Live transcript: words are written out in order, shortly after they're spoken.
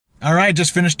All right,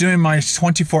 just finished doing my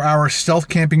 24-hour stealth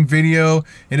camping video.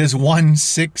 It is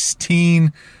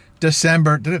 1/16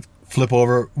 December. Did it flip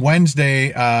over? Wednesday,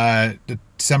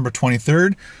 December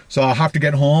 23rd. So I'll have to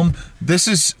get home. This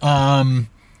is the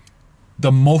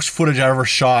most footage I ever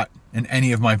shot in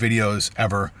any of my videos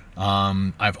ever.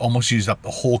 I've almost used up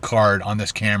the whole card on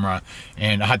this camera,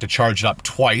 and I had to charge it up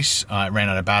twice. I ran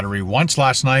out of battery once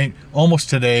last night,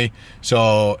 almost today,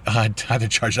 so I had to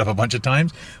charge it up a bunch of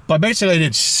times. But basically I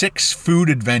did 6 food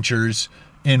adventures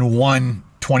in one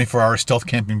 24-hour stealth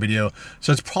camping video,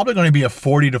 so it's probably going to be a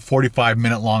 40 to 45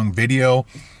 minute long video.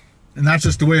 And that's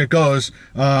just the way it goes.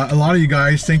 A lot of you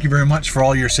guys, thank you very much for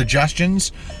all your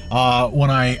suggestions.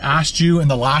 When I asked you in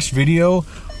the last video,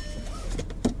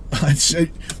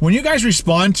 when you guys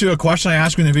respond to a question I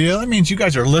ask you in the video, that means you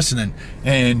guys are listening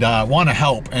and want to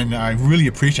help, and I really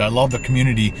appreciate it. I love the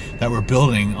community that we're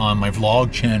building on my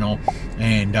vlog channel,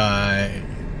 and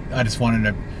I just wanted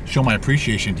to show my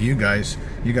appreciation to you guys.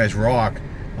 You guys rock.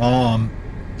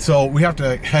 So we have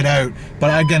to head out,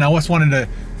 but again, I just wanted to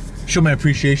show my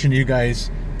appreciation to you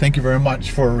guys. Thank you very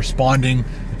much for responding,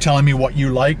 telling me what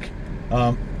you like.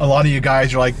 A lot of you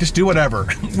guys are like, just do whatever.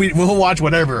 We'll watch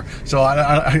whatever. So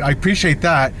I appreciate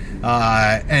that.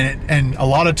 And a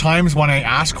lot of times when I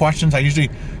ask questions, I usually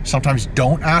sometimes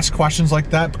don't ask questions like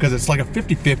that, because it's like a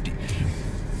 50-50.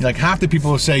 Like half the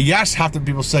people will say yes, half the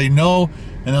people say no,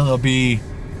 and then there'll be,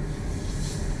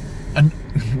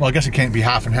 well, I guess it can't be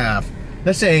half and half.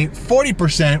 Let's say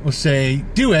 40% will say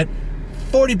do it,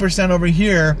 40% over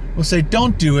here will say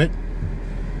don't do it,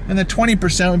 and then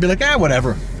 20% would be like,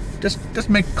 whatever. Just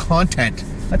make content.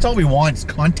 That's all we want is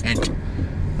content.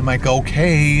 I'm like,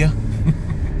 okay.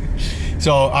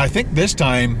 So I think this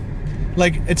time,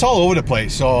 like, it's all over the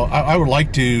place. So I would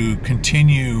like to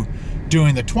continue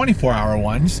doing the 24-hour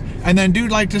ones, and then do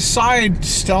like the side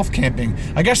stealth camping.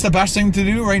 I guess the best thing to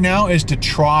do right now is to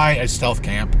try a stealth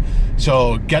camp.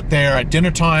 So get there at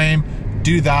dinner time,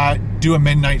 do that, do a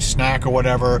midnight snack or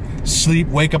whatever, sleep,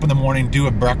 wake up in the morning, do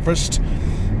a breakfast,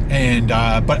 and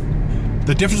but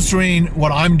the difference between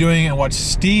what I'm doing and what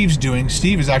Steve's doing,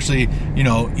 Steve is actually, you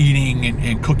know, eating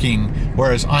and cooking,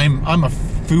 whereas I'm a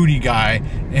foodie guy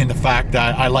in the fact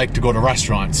that I like to go to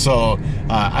restaurants. So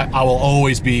I will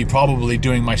always be probably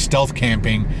doing my stealth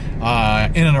camping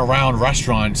in and around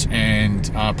restaurants and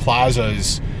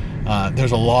plazas.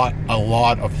 There's a lot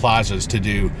of plazas to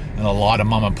do, and a lot of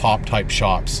mom and pop type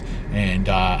shops, and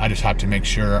I just have to make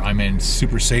sure I'm in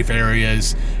super safe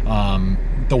areas.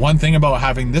 The one thing about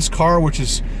having this car, which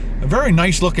is a very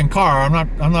nice looking car,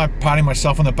 I'm not patting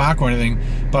myself on the back or anything,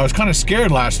 but I was kind of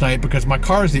scared last night because my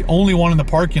car is the only one in the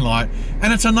parking lot,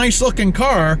 and it's a nice looking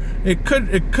car. It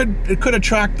could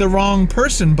attract the wrong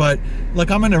person, but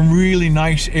like, I'm in a really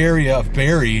nice area of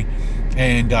Barrie,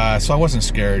 and so I wasn't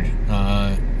scared.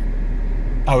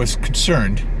 I was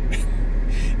concerned,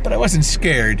 but I wasn't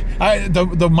scared.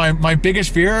 My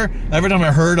biggest fear, every time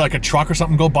I heard like a truck or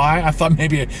something go by, I thought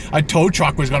maybe a tow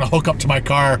truck was going to hook up to my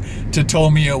car to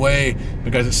tow me away,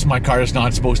 because my car is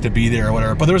not supposed to be there or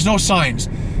whatever. But there was no signs.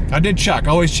 I did check.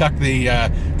 I always check the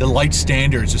light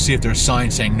standards to see if there's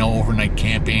signs saying no overnight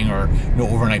camping or no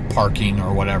overnight parking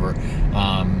or whatever.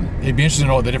 It'd be interesting to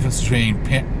know the difference between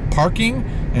parking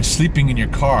and sleeping in your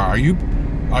car.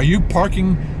 Are you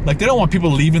parking? Like, they don't want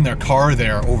people leaving their car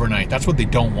there overnight. That's what they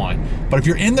don't want. But if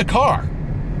you're in the car,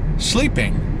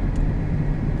 sleeping,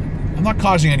 I'm not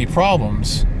causing any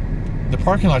problems. The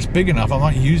parking lot's big enough. I'm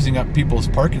not using up people's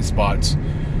parking spots.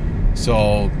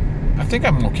 So I think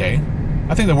I'm okay.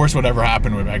 I think the worst would ever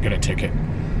happen would I get a ticket.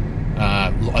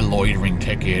 A loitering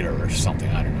ticket or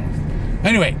something. I don't know.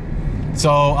 Anyway,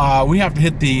 so we have to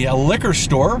hit the liquor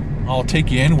store. I'll take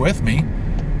you in with me.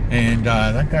 And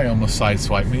that guy almost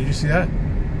sideswiped me. Did you see that?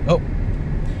 Oh,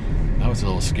 that was a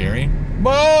little scary.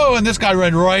 Whoa, and this guy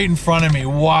ran right in front of me.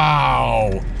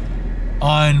 Wow.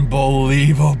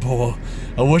 Unbelievable.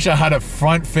 I wish I had a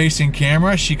front-facing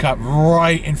camera. She cut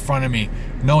right in front of me.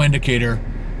 No indicator.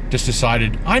 Just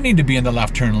decided I need to be in the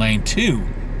left turn lane too.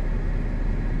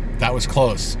 That was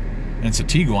close. And it's a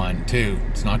Tiguan too.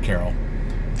 It's not Carol.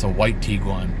 It's a white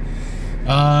Tiguan.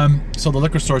 So the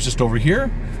liquor store is just over here.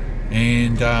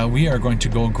 And we are going to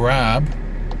go grab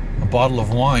a bottle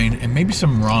of wine and maybe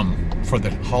some rum for the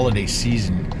holiday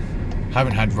season.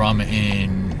 Haven't had rum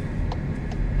in,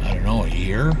 I don't know, a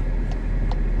year?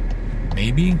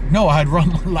 Maybe? No, I had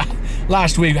rum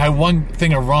last week. I had one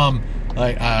thing of rum.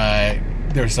 Like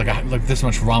there's like this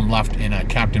much rum left in a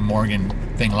Captain Morgan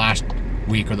thing last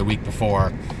week or the week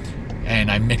before. And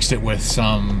I mixed it with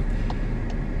some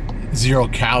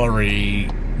 0-calorie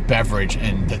beverage,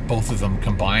 and that both of them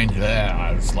combined,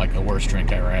 it's like the worst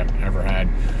drink I ever had.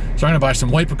 So I'm gonna buy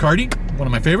some white Bacardi, one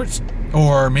of my favorites,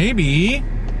 or maybe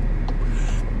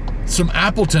some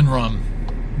Appleton rum.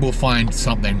 We'll find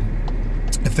something.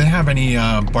 If they have any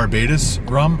Barbados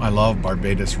rum, I love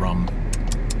Barbados rum.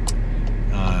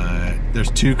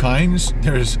 There's two kinds.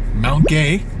 There's Mount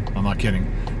Gay. I'm not kidding.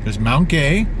 There's Mount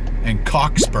Gay and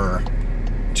Cockspur.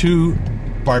 Two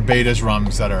Barbados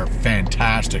rums that are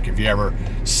fantastic if you ever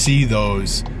see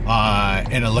those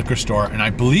in a liquor store. And I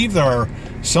believe there are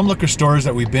some liquor stores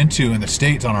that we've been to in the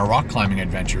States on our rock climbing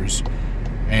adventures,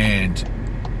 and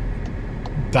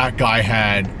that guy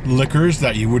had liquors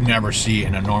that you would never see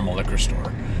in a normal liquor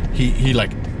store. He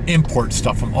like imports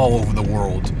stuff from all over the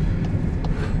world.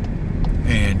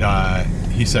 And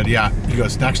he said, yeah, he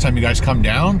goes, next time you guys come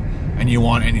down and you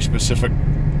want any specific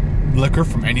liquor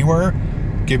from anywhere,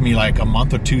 give me like a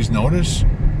month or two's notice,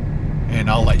 and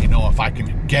I'll let you know if I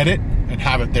can get it and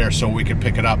have it there so we can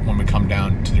pick it up when we come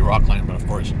down to the rock climb. But of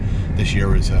course, this year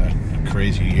was a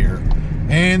crazy year.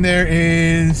 And there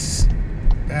is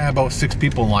about 6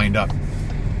 people lined up.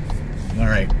 All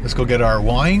right, let's go get our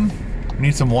wine. We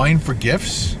need some wine for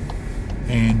gifts,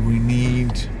 and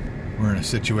we're in a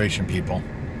situation, people.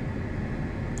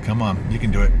 Come on, you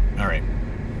can do it. All right.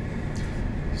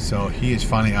 So he is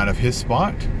finally out of his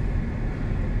spot.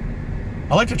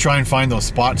 I like to try and find those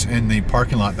spots in the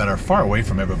parking lot that are far away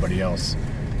from everybody else.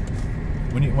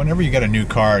 Whenever you get a new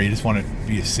car, you just want to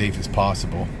be as safe as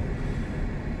possible.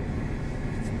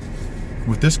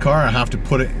 With this car, I have to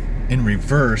put it in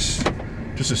reverse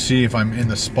just to see if I'm in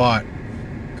the spot.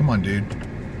 Come on, dude.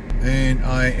 And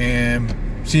I am...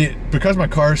 See, because my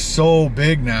car is so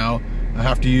big now, I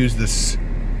have to use this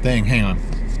thing. Hang on.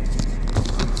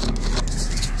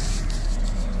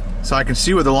 So I can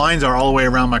see where the lines are all the way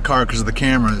around my car because of the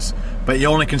cameras, but you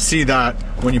only can see that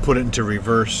when you put it into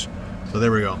reverse. So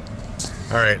there we go.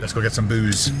 All right, let's go get some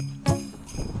booze.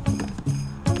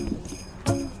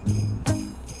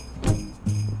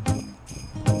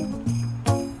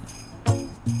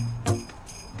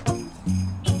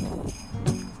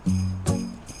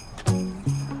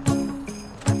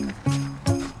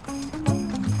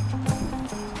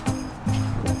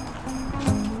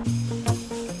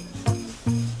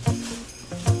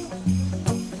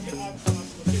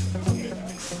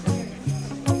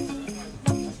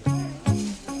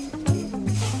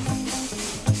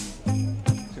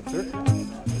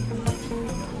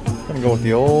 Go with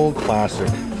the old classic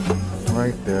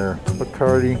right there,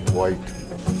 Bacardi white.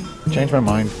 Changed my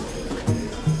mind.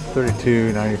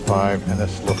 $32.95, and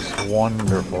this looks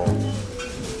wonderful.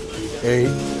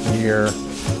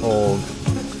 8-year-old.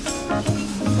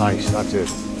 Nice, that's it.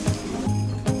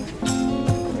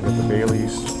 I got the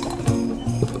Baileys.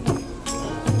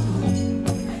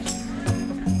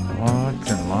 Lots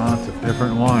and lots of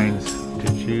different wines to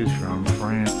choose from.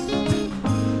 France,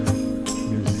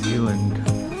 New Zealand.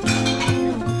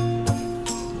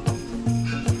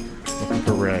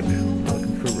 Red.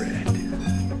 Looking for red.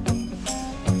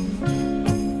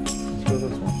 Let's go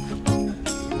this one.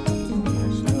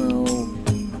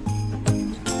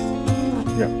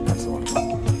 Yep, that's the one.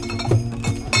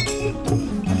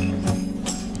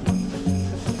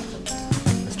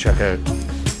 Let's check out.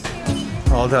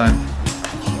 All done.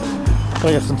 So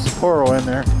I got some Sapporo in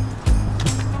there.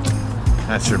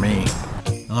 That's for me.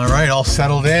 All right, all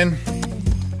settled in.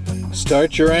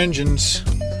 Start your engines.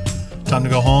 Time to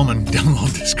go home and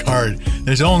download this card.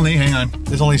 There's only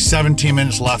 17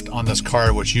 minutes left on this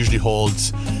card, which usually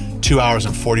holds 2 hours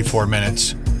and 44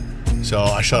 minutes. So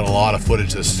I shot a lot of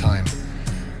footage this time.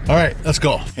 All right, let's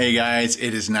go. Hey guys,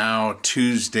 it is now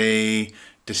Tuesday,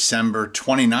 December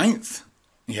 29th.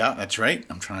 Yeah, that's right.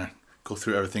 I'm trying to go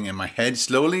through everything in my head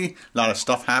slowly. A lot of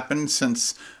stuff happened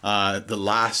since the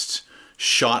last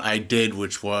shot I did,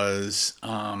 which was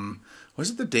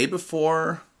it the day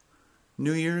before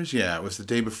New Year's? Yeah, it was the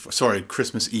day before, sorry,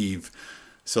 Christmas Eve.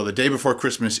 So the day before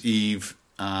Christmas Eve,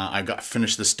 I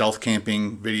finished the stealth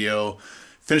camping video,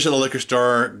 finished at the liquor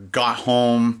store, got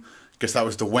home, guess that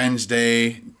was the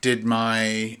Wednesday, did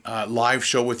my live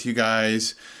show with you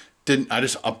guys. I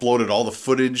just uploaded all the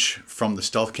footage from the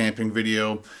stealth camping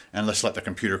video and let's let the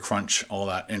computer crunch all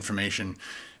that information.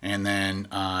 And then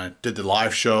did the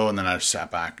live show, and then I just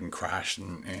sat back and crashed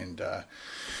and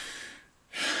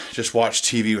just watched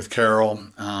TV with Carol.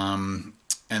 And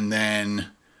then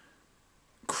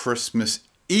Christmas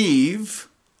Eve,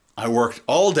 I worked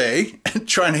all day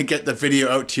trying to get the video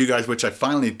out to you guys, which I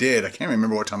finally did. I can't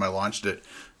remember what time I launched it.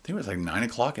 I think it was like 9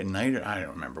 o'clock at night. I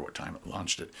don't remember what time I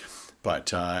launched it.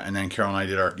 But, and then Carol and I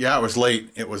did it was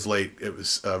late. It was late. It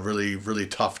was a really, really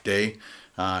tough day.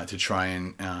 to try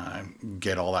and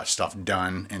get all that stuff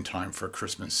done in time for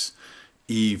Christmas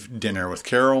Eve dinner with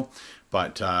Carol.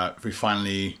 But we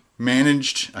finally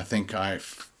managed. I think I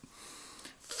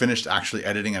finished actually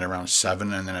editing at around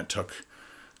 7, and then it took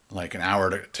like an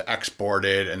hour to export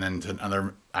it, and then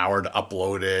another hour to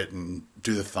upload it and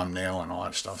do the thumbnail and all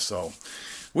that stuff. So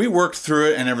we worked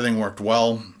through it and everything worked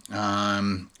well.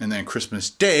 And then Christmas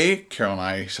Day, Carol and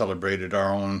I celebrated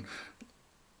our own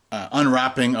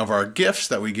unwrapping of our gifts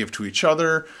that we give to each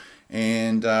other.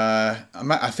 And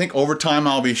I think over time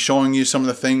I'll be showing you some of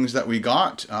the things that we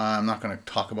got. I'm not going to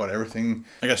talk about everything.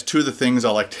 I guess 2 of the things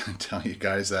I like to tell you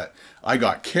guys that I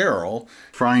got Carol.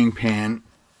 Frying pan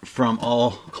from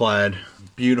All Clad.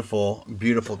 Beautiful,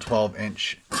 beautiful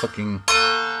 12-inch cooking.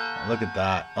 Look at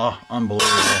that. Oh,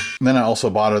 unbelievable. And then I also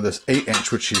bought her this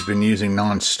 8-inch, which she's been using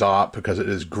non-stop because it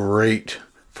is great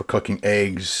for cooking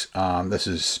eggs. This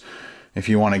is, if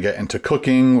you want to get into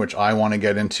cooking, which I want to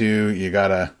get into, you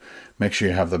gotta make sure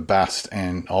you have the best,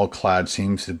 and All Clad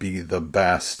seems to be the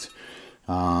best.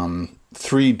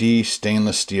 3D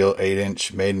stainless steel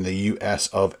 8-inch made in the US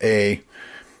of A.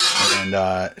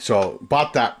 And so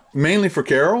bought that mainly for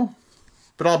Carol,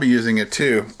 but I'll be using it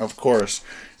too, of course.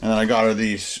 And then I got her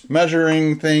these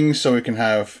measuring things so we can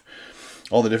have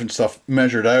all the different stuff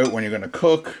measured out when you're going to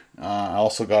cook. I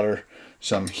also got her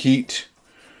some heat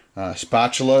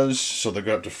spatulas, so they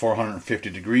go up to 450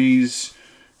 degrees.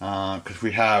 Because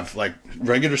we have like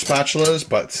regular spatulas,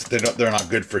 but they're not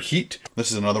good for heat.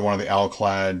 This is another one of the All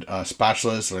Clad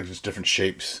spatulas, so like just different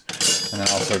shapes. And then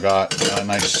I also got a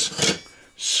nice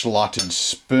slotted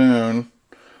spoon.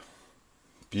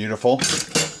 Beautiful.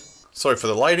 Sorry for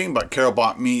the lighting, but Carol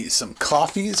bought me some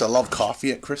coffees. I love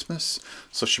coffee at Christmas.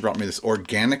 So she brought me this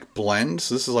organic blend.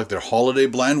 So this is like their holiday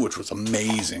blend, which was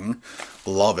amazing.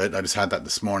 Love it. I just had that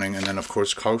this morning. And then of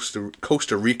course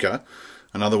Costa Rica,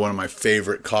 another one of my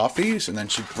favorite coffees. And then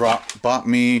she bought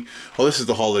me, oh, this is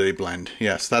the holiday blend.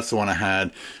 Yes, that's the one I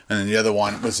had. And then the other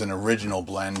one was an original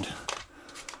blend.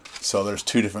 So there's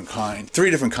 3 different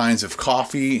kinds of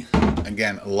coffee.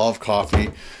 Again, I love coffee.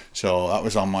 So that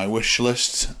was on my wish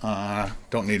list.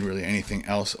 Don't need really anything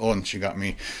else. Oh, and she got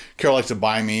me, Carol likes to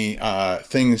buy me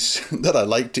things that I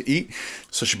like to eat.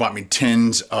 So she bought me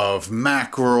tins of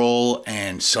mackerel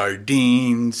and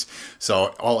sardines. So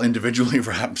all individually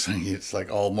wrapped. So it's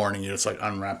like all morning, it's like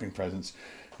unwrapping presents.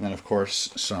 And then of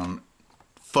course some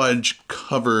fudge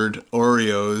covered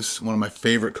Oreos, one of my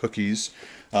favorite cookies.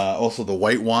 Also the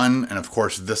white one, and of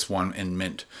course this one in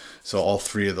mint. So all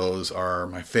 3 of those are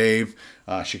my fave.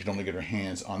 She could only get her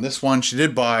hands on this one. She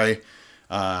did buy,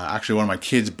 actually one of my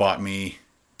kids bought me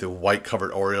the white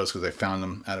covered Oreos because they found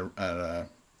them at a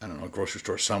I don't know, a grocery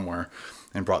store somewhere,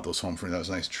 and brought those home for me. That was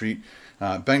a nice treat.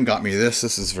 Ben got me this.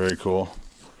 This is very cool.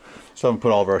 So I haven't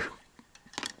put all of our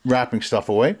wrapping stuff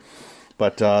away.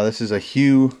 But this is a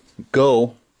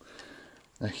Hugo.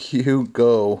 A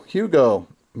Hugo.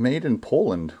 Made in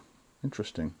Poland.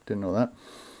 Interesting. Didn't know that.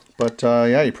 But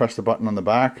yeah, you press the button on the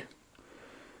back,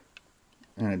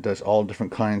 and it does all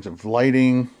different kinds of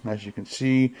lighting, as you can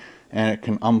see, and it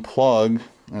can unplug,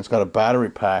 and it's got a battery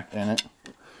pack in it,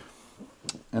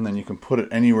 and then you can put it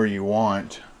anywhere you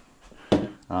want.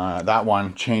 That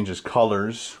one changes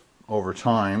colors over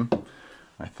time,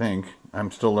 I think.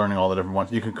 I'm still learning all the different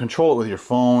ones. You can control it with your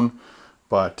phone,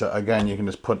 but again, you can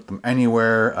just put them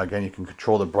anywhere. Again, you can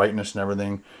control the brightness and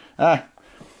everything.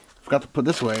 Forgot to put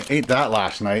this away. Ate that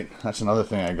last night. That's another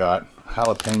thing I got.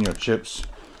 Jalapeno chips.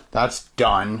 That's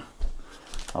done.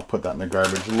 I'll put that in the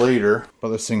garbage later. But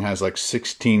this thing has like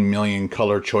 16 million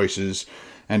color choices.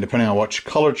 And depending on which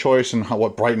color choice and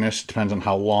what brightness, depends on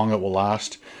how long it will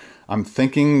last. I'm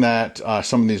thinking that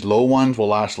some of these low ones will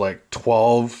last like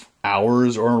 12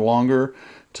 hours or longer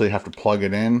till you have to plug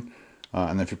it in.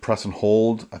 And if you press and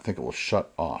hold, I think it will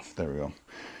shut off. There we go.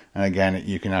 And again,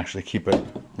 you can actually keep it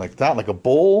like that, like a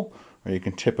bowl, or you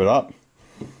can tip it up.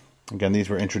 Again, these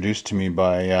were introduced to me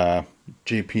by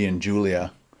JP and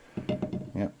Julia.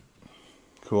 Yep,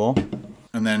 cool.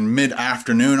 And then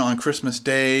mid-afternoon on Christmas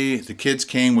Day, the kids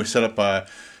came. We set up a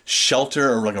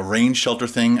shelter, or like a rain shelter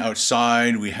thing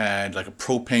outside. We had like a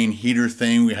propane heater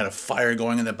thing. We had a fire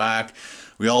going in the back.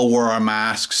 We all wore our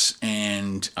masks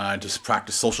and just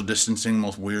practiced social distancing.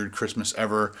 Most weird Christmas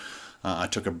ever. I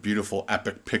took a beautiful,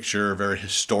 epic picture, a very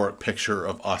historic picture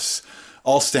of us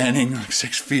all standing like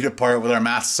 6 feet apart with our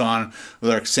masks on, with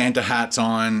our Santa hats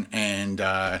on, and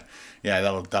yeah,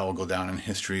 that will go down in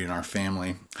history in our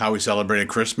family. How we celebrated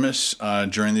Christmas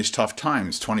during these tough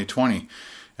times, 2020.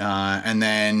 And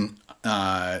then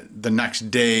the next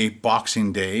day,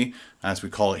 Boxing Day, as we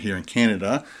call it here in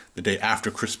Canada, the day after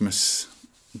Christmas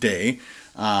Day,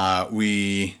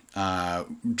 we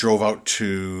drove out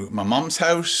to my mom's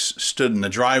house, stood in the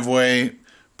driveway,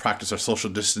 practiced our social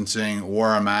distancing, wore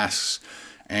our masks,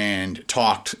 and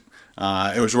talked.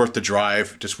 It was worth the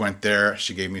drive. Just went there.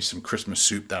 She gave me some Christmas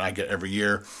soup that I get every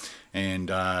year. And,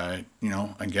 you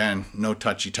know, again, no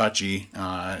touchy-touchy.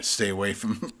 Stay away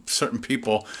from certain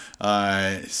people.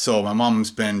 So my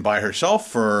mom's been by herself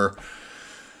for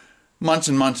months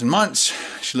and months and months.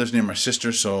 She lives near my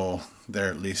sister, so they're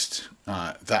at least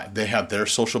that they have their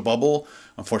social bubble.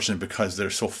 Unfortunately, because they're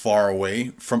so far away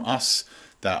from us,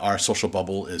 that our social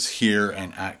bubble is here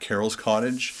and at Carol's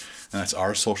cottage, and that's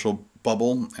our social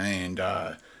bubble. And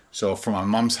so from my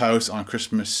mom's house on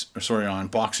on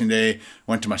Boxing Day,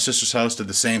 went to my sister's house, did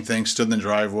the same thing, stood in the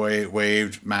driveway,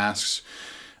 waved, masks,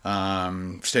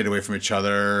 stayed away from each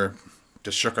other,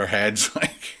 just shook our heads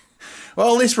like,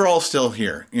 well, at least we're all still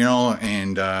here, you know,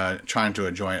 and trying to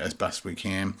enjoy it as best we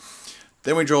can.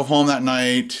 Then we drove home that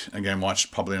night, again,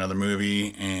 watched probably another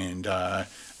movie, and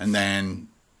then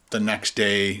the next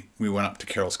day we went up to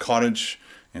Carol's cottage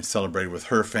and celebrated with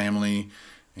her family,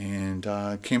 and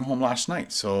came home last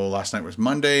night. So last night was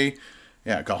Monday.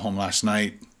 Yeah, I got home last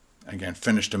night. Again,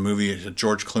 finished a movie. It's a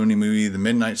George Clooney movie, The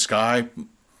Midnight Sky.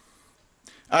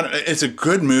 It's a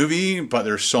good movie, but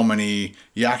there's so many.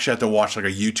 You actually have to watch like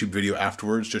a YouTube video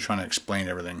afterwards, just trying to explain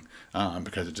everything,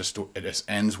 because it just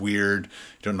ends weird.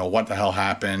 You don't know what the hell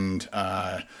happened.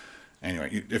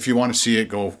 Anyway, if you want to see it,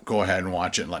 go ahead and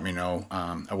watch it and let me know.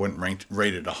 I wouldn't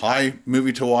rate it a high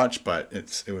movie to watch, but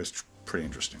it was pretty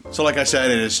interesting. So like I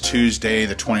said, it is Tuesday,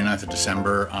 the 29th of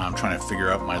December. I'm trying to figure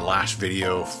out my last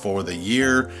video for the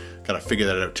year. Got to figure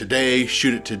that out today,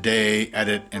 shoot it today,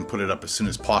 edit, and put it up as soon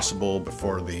as possible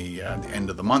before the end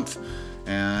of the month.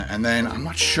 And then I'm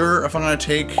not sure if I'm going to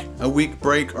take a week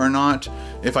break or not.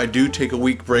 If I do take a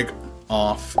week break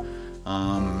off,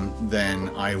 then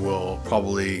I will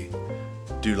probably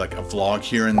do like a vlog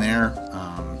here and there.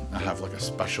 I have like a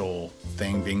special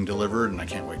thing being delivered, and I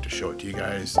can't wait to show it to you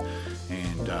guys,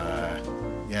 and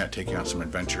yeah, take you on some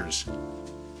adventures.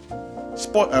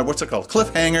 What's it called?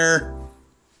 Cliffhanger.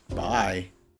 Bye.